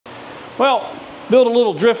Well, build a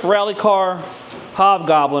little drift rally car,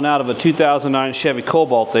 hobgoblin out of a 2009 Chevy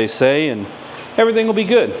Cobalt, they say, and everything will be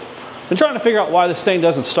good. Been trying to figure out why this thing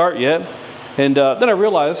doesn't start yet, and then I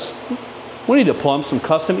realized we need to plumb some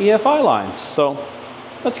custom EFI lines. So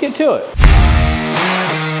let's get to it.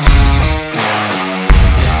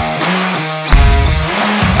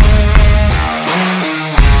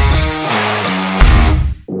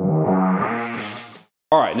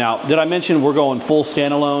 All right, now, did I mention we're going full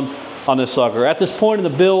standalone on this sucker? At this point in the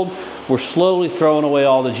build, we're slowly throwing away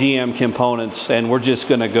all the GM components and we're just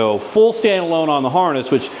gonna go full standalone on the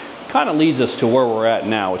harness, which kind of leads us to where we're at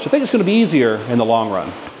now, which I think is gonna be easier in the long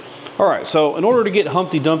run. All right, so in order to get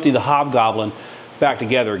Humpty Dumpty the Hobgoblin back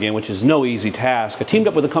together again, which is no easy task, I teamed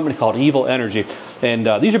up with a company called EVILENERGY,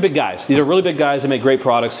 and these are big guys. These are really big guys that make great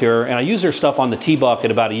products here, and I used their stuff on the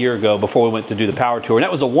T-Bucket about a year ago before we went to do the power tour, and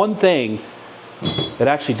that was the one thing that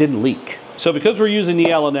actually didn't leak. So because we're using the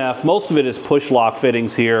LNF, most of it is push lock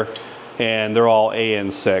fittings here, and they're all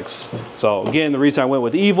AN6. So again, the reason I went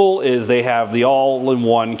with Evil is they have the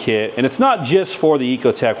all-in-one kit, and it's not just for the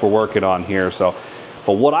Ecotech we're working on here. So,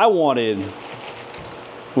 but what I wanted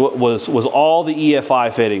was all the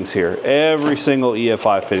EFI fittings here, every single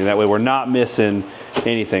EFI fitting. That way we're not missing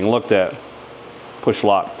anything. Look at that, push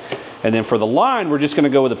lock. And then for the line, we're just gonna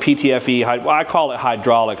go with a PTFE, I call it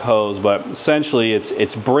hydraulic hose, but essentially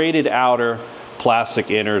it's braided outer, plastic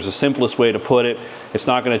inner is the simplest way to put it. It's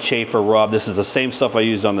not gonna chafe or rub. This is the same stuff I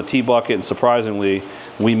used on the T-Bucket, and surprisingly,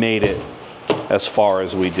 we made it as far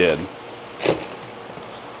as we did.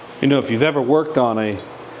 You know, if you've ever worked on a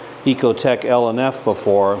Ecotech LNF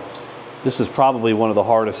before, this is probably one of the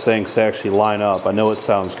hardest things to actually line up. I know it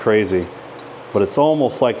sounds crazy, but it's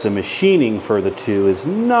almost like the machining for the two is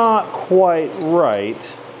not quite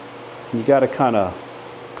right. You gotta kind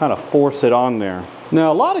of force it on there.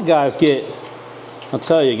 Now, a lot of guys get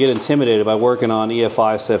intimidated by working on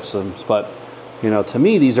EFI systems, but you know, to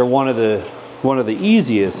me, these are one of the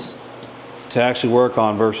easiest to actually work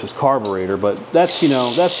on versus carburetor. But that's, you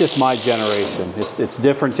know, that's just my generation. It's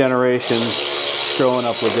different generations growing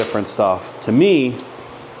up with different stuff. To me,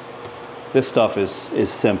 this stuff is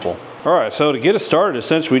simple. All right, so to get us started,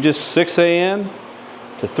 essentially we just 6 AN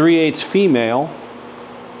to 3/8 female.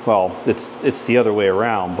 Well, it's the other way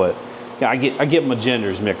around, but yeah, I get my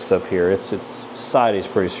genders mixed up here. Society's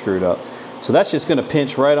pretty screwed up. So that's just gonna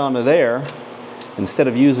pinch right onto there instead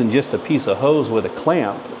of using just a piece of hose with a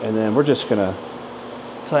clamp. And then we're just gonna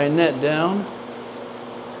tighten that down.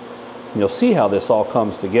 And you'll see how this all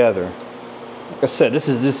comes together. Like I said, this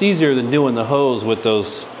is easier than doing the hose with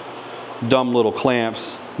those dumb little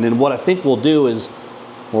clamps. And then what I think we'll do is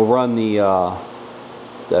we'll run the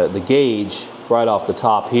gauge right off the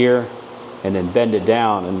top here and then bend it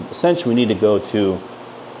down. And essentially we need to go to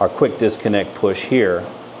our quick disconnect push here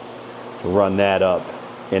to run that up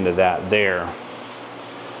into that there.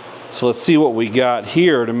 So let's see what we got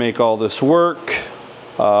here to make all this work.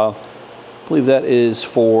 I believe that is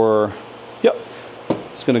for, yep,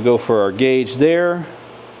 it's gonna go for our gauge there.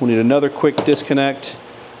 We need another quick disconnect,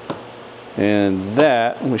 and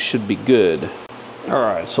that we should be good. All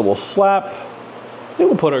right, so we'll slap, I think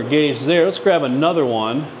we'll put our gauge there. Let's grab another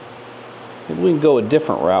one. Maybe we can go a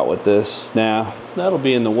different route with this. Nah, that'll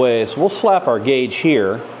be in the way. So we'll slap our gauge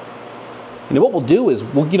here. And then what we'll do is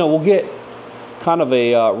we'll get kind of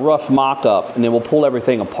a rough mock-up, and then we'll pull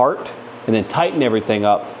everything apart and then tighten everything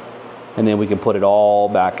up, and then we can put it all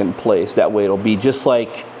back in place. That way it'll be just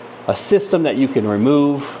like a system that you can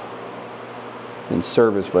remove and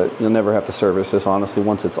service, but you'll never have to service this, honestly,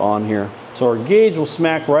 once it's on here. So our gauge will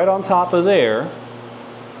smack right on top of there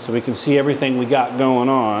so we can see everything we got going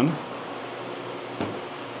on.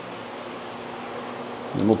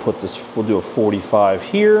 And we'll put this, we'll do a 45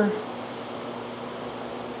 here.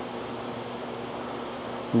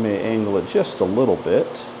 You may angle it just a little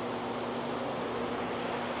bit.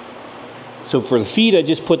 So for the feet, I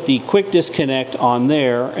just put the quick disconnect on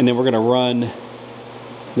there, and then we're gonna run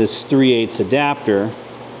this 3/8 adapter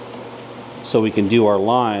so we can do our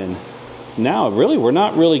line. Now, really, we're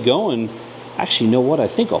not really going, actually, you know what? I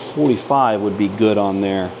think a 45 would be good on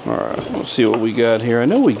there. All right, let's see what we got here. I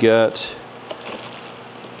know we got,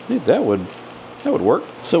 I think that would work.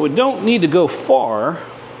 So we don't need to go far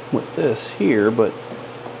with this here, but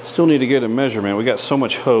still need to get a measurement. We got so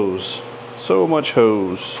much hose, so much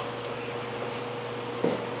hose.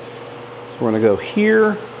 So we're gonna go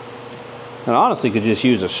here. And honestly, could just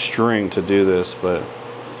use a string to do this, but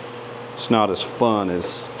it's not as fun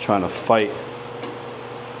as trying to fight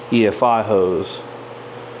EFI hose.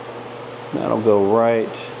 That'll go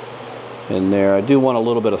right in there. I do want a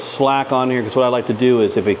little bit of slack on here, because what I like to do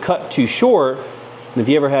is if it cut too short, And if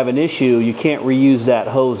you ever have an issue, you can't reuse that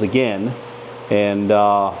hose again. And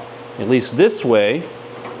at least this way,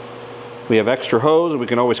 we have extra hose and we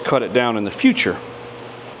can always cut it down in the future.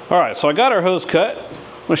 All right, so I got our hose cut.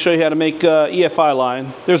 I'm gonna show you how to make EFI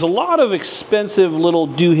line. There's a lot of expensive little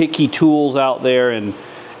doohickey tools out there, and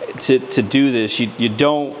to do this, you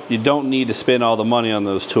don't need to spend all the money on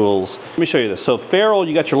those tools. Let me show you this. So ferrule,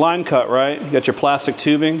 you got your line cut, right? You got your plastic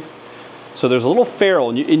tubing. So there's a little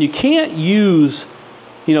ferrule, and you can't use,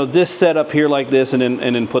 you know, this setup here like this and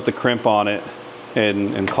then put the crimp on it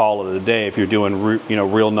and call it a day if you're doing, you know,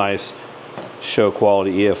 real nice show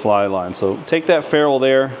quality EFI line. So take that ferrule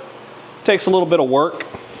there. It takes a little bit of work.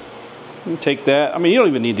 You take that. I mean, you don't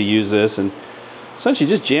even need to use this, and essentially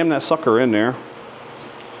just jam that sucker in there.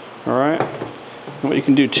 All right. And what you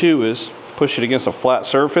can do too is push it against a flat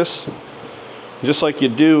surface, just like you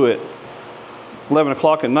do at 11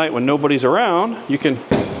 o'clock at night when nobody's around. You can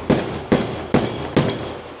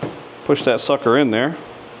push that sucker in there.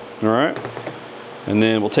 All right. And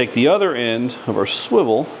then we'll take the other end of our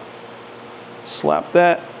swivel, slap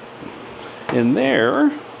that in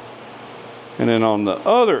there, and then on the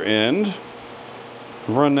other end,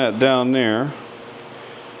 run that down there.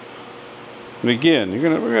 And again, we're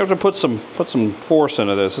gonna have to put some force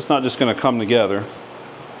into this. It's not just gonna come together.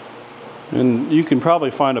 And you can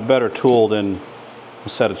probably find a better tool than a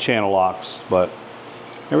set of channel locks, but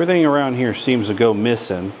everything around here seems to go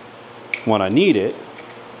missing when I need it.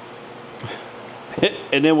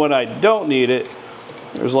 And then when I don't need it,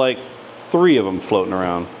 there's like 3 of them floating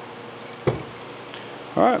around.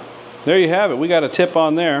 All right, there you have it. We got a tip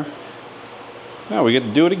on there. Now we get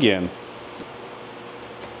to do it again.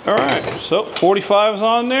 All right, so 45's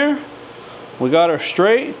on there. We got her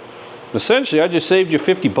straight. Essentially, I just saved you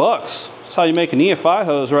 50 bucks. That's how you make an EFI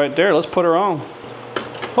hose right there. Let's put her on.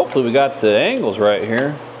 Hopefully we got the angles right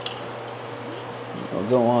here. I'll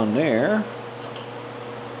go on there.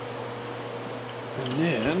 And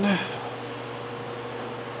then,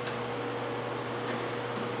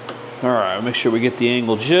 all right, make sure we get the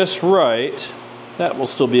angle just right. That will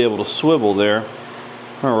still be able to swivel there.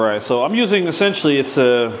 All right, so I'm using, essentially, it's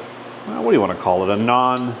a, what do you want to call it? A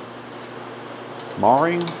non-marring,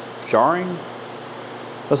 jarring?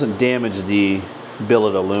 Doesn't damage the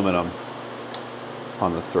billet aluminum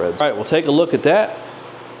on the threads. All right, we'll take a look at that.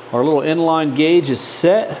 Our little inline gauge is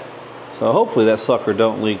set. So hopefully that sucker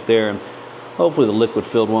don't leak there. And hopefully the liquid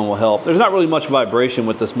filled one will help. There's not really much vibration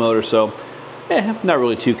with this motor, so I'm not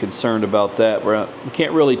really too concerned about that. We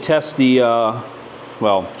can't really test the,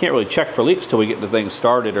 well, can't really check for leaks till we get the thing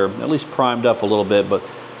started or at least primed up a little bit, but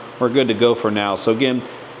we're good to go for now. So again,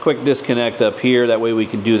 quick disconnect up here. That way we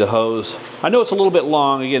can do the hose. I know it's a little bit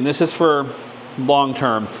long. Again, this is for long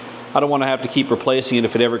term. I don't want to have to keep replacing it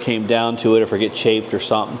if it ever came down to it, if it get chafed or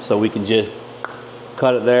something. So we can just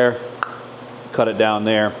cut it there, cut it down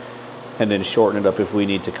there, and then shorten it up if we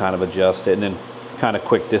need to kind of adjust it, and then kind of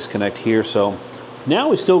quick disconnect here. So now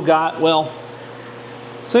we still got, well,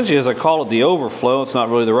 essentially, as I call it, the overflow. It's not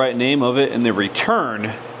really the right name of it, and the return,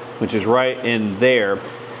 which is right in there.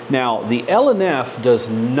 Now, the LNF does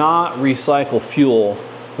not recycle fuel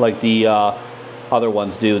like the other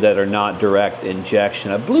ones do that are not direct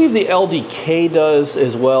injection. I believe the LDK does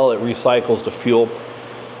as well. It recycles the fuel,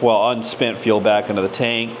 well, unspent fuel back into the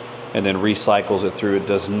tank and then recycles it through. It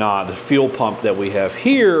does not. The fuel pump that we have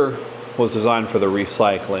here was designed for the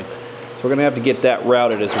recycling. So we're gonna have to get that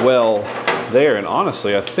routed as well there. And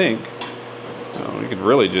honestly, I think we could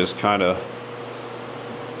really just kind of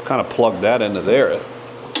plug that into there.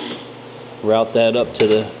 Route that up to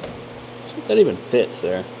the, see if that even fits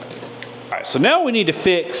there. All right, so now we need to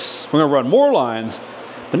fix, we're gonna run more lines,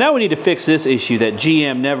 but now we need to fix this issue that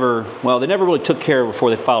GM never, well, they never really took care of before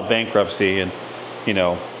they filed bankruptcy, and you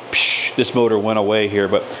know, this motor went away here.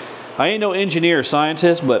 But I ain't no engineer or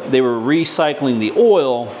scientist, but they were recycling the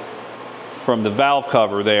oil from the valve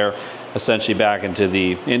cover there, essentially back into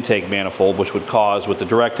the intake manifold, which would cause, with the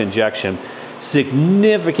direct injection,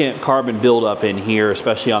 significant carbon buildup in here,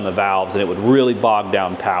 especially on the valves, and it would really bog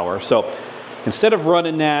down power. So instead of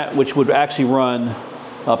running that, which would actually run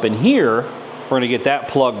up in here, we're gonna get that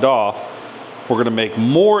plugged off. We're gonna make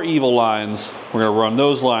more EVIL lines. We're gonna run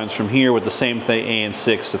those lines from here with the same thing,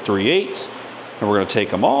 AN6 to 3/8, and we're gonna take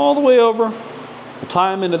them all the way over. We'll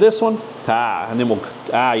tie them into this one, and then we'll,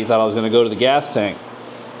 you thought I was gonna go to the gas tank.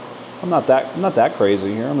 I'm not that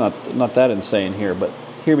crazy here. I'm not that insane here, but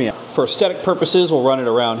hear me out. For aesthetic purposes, we'll run it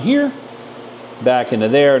around here, back into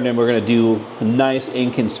there, and then we're gonna do a nice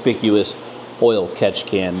inconspicuous oil catch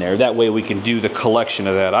can there. That way we can do the collection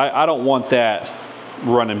of that. I don't want that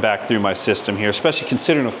running back through my system here, especially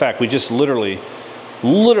considering the fact we just literally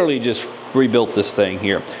just rebuilt this thing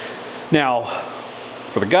here. Now,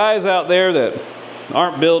 for the guys out there that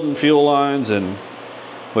aren't building fuel lines and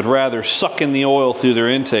would rather suck in the oil through their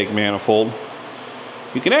intake manifold,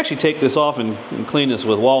 you can actually take this off and clean this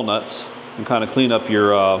with walnuts and kind of clean up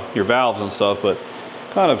your valves and stuff, but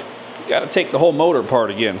kind of got to take the whole motor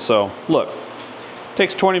apart again. So look, it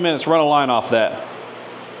takes 20 minutes to run a line off that,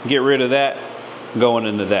 get rid of that, going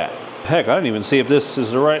into that. Heck, I didn't even see if this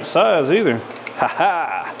is the right size either.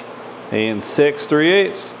 Ha-ha! AN6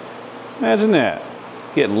 3/8. Imagine that.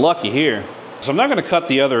 Getting lucky here. So I'm not going to cut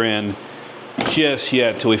the other end just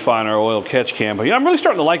yet until we find our oil catch can. But I'm really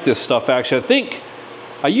starting to like this stuff, actually. I think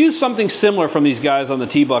I used something similar from these guys on the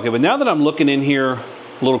T-bucket, but now that I'm looking in here a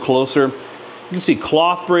little closer, you can see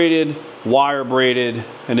cloth braided, wire braided,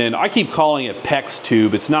 and then I keep calling it PEX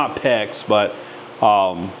tube. It's not PEX, but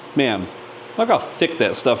man, look how thick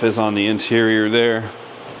that stuff is on the interior there.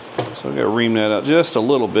 So I gotta ream that out just a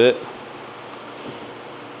little bit.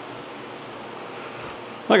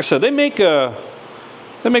 Like I said, they make a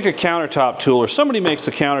countertop tool, or somebody makes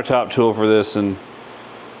a countertop tool for this, and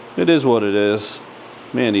it is what it is.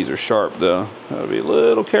 Man, these are sharp though. Gotta be a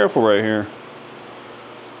little careful right here.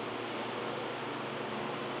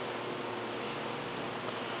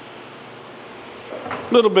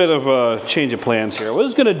 A little bit of a change of plans here. We're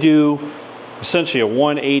just gonna do essentially a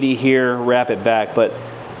 180 here, wrap it back, but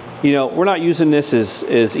you know, we're not using this as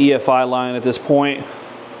EFI line at this point.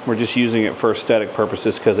 We're just using it for aesthetic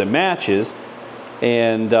purposes because it matches,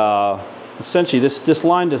 and essentially this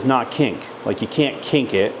line does not kink. Like, you can't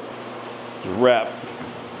kink it. Just wrap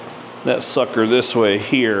that sucker this way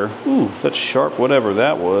here. Ooh, that's sharp, whatever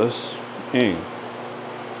that was. Dang.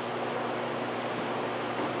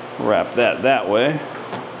 Wrap that way.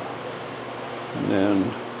 And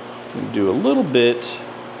then do a little bit.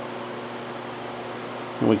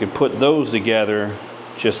 And we can put those together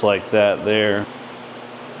just like that there.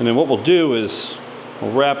 And then what we'll do is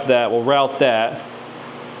we'll wrap that, we'll route that,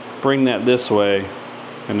 bring that this way,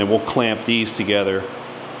 and then we'll clamp these together,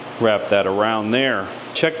 wrap that around there.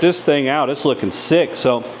 Check this thing out, it's looking sick.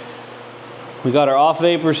 So we got our off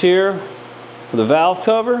vapors here with a valve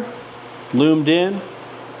cover, loomed in,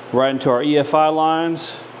 right into our EFI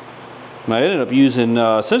lines. And I ended up using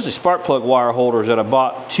essentially spark plug wire holders that I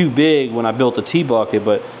bought too big when I built the T-bucket,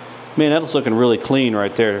 but man, that's looking really clean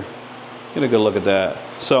right there. Get a good look at that.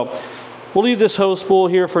 So we'll leave this hose spool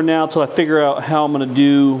here for now till I figure out how I'm gonna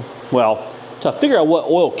do, well, till I figure out what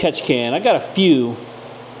oil catch can. I got a few,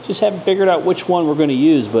 just haven't figured out which one we're gonna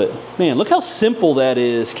use, but man, look how simple that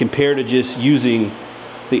is compared to just using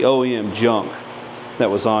the OEM junk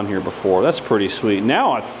that was on here before. That's pretty sweet.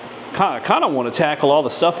 Now I kind of want to tackle all the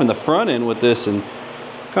stuff in the front end with this and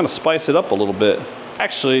kind of spice it up a little bit.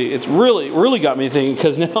 Actually, it's really got me thinking,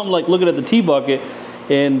 because now I'm like looking at the T-bucket,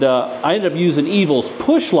 and I ended up using Evil's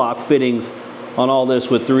push lock fittings on all this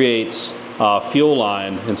with 3/8 fuel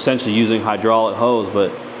line, essentially using hydraulic hose.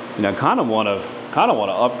 But you know, kind of want to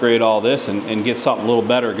upgrade all this and get something a little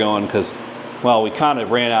better going, because well, we kind of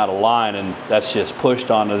ran out of line, and that's just pushed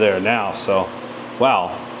onto there now. So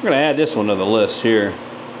wow, we're gonna add this one to the list here.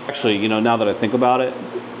 Actually, you know, now that I think about it,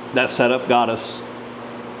 that setup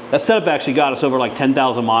actually got us over like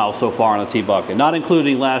 10,000 miles so far on the T-bucket, not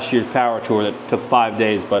including last year's power tour that took 5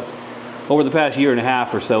 days, but over the past year and a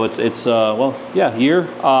half or so, it's well, yeah, year,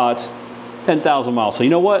 it's 10,000 miles. So you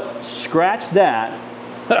know what? Scratch that.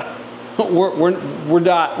 we're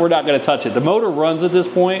not going to touch it. The motor runs at this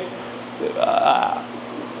point.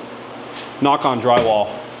 Knock on drywall.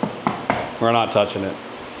 We're not touching it.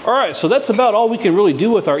 All right, so that's about all we can really do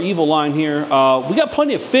with our Evil line here. We got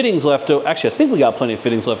plenty of fittings left over. Actually, I think we got plenty of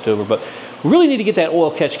fittings left over, but we really need to get that oil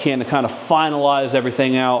catch can to kind of finalize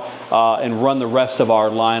everything out and run the rest of our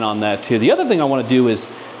line on that too. The other thing I want to do is,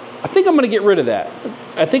 I think I'm going to get rid of that.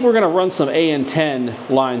 I think we're going to run some AN10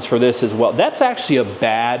 lines for this as well. That's actually a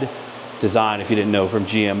bad design, if you didn't know, from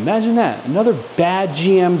GM. Imagine that, another bad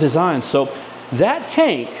GM design. So that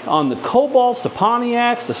tank on the Cobalts, the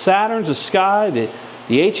Pontiacs, the Saturns, the Sky, the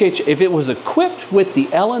HH, if it was equipped with the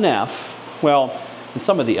LNF, well, and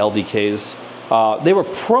some of the LDKs, they were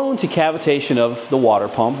prone to cavitation of the water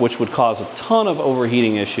pump, which would cause a ton of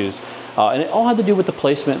overheating issues. And it all had to do with the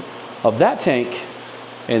placement of that tank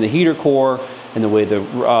and the heater core and the way the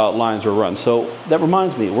lines were run. So that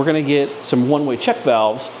reminds me, we're gonna get some one-way check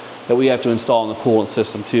valves that we have to install in the coolant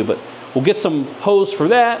system too. But we'll get some hose for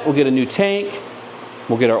that, we'll get a new tank,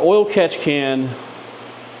 we'll get our oil catch can,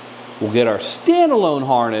 we'll get our standalone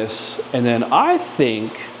harness, and then I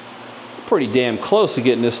think pretty damn close to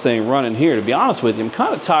getting this thing running here. To be honest with you, I'm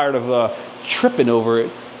kind of tired of tripping over it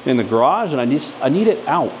in the garage, and I need it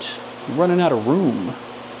out. I'm running out of room.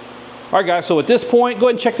 All right, guys, so at this point, go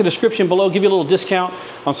ahead and check the description below. Give you a little discount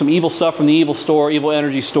on some Evil stuff from the Evil store, Evil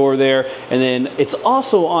Energy store there. And then it's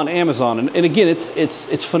also on Amazon. And again,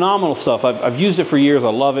 it's phenomenal stuff. I've used it for years. I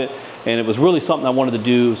love it. And it was really something I wanted to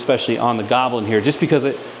do, especially on the Goblin here, just because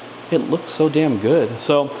it looks so damn good.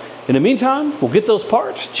 So in the meantime, we'll get those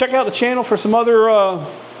parts. Check out the channel for some other,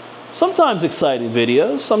 sometimes exciting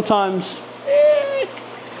videos. Sometimes,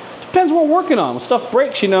 depends what we're working on. When stuff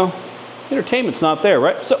breaks, you know, entertainment's not there,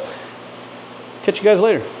 right? So catch you guys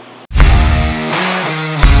later.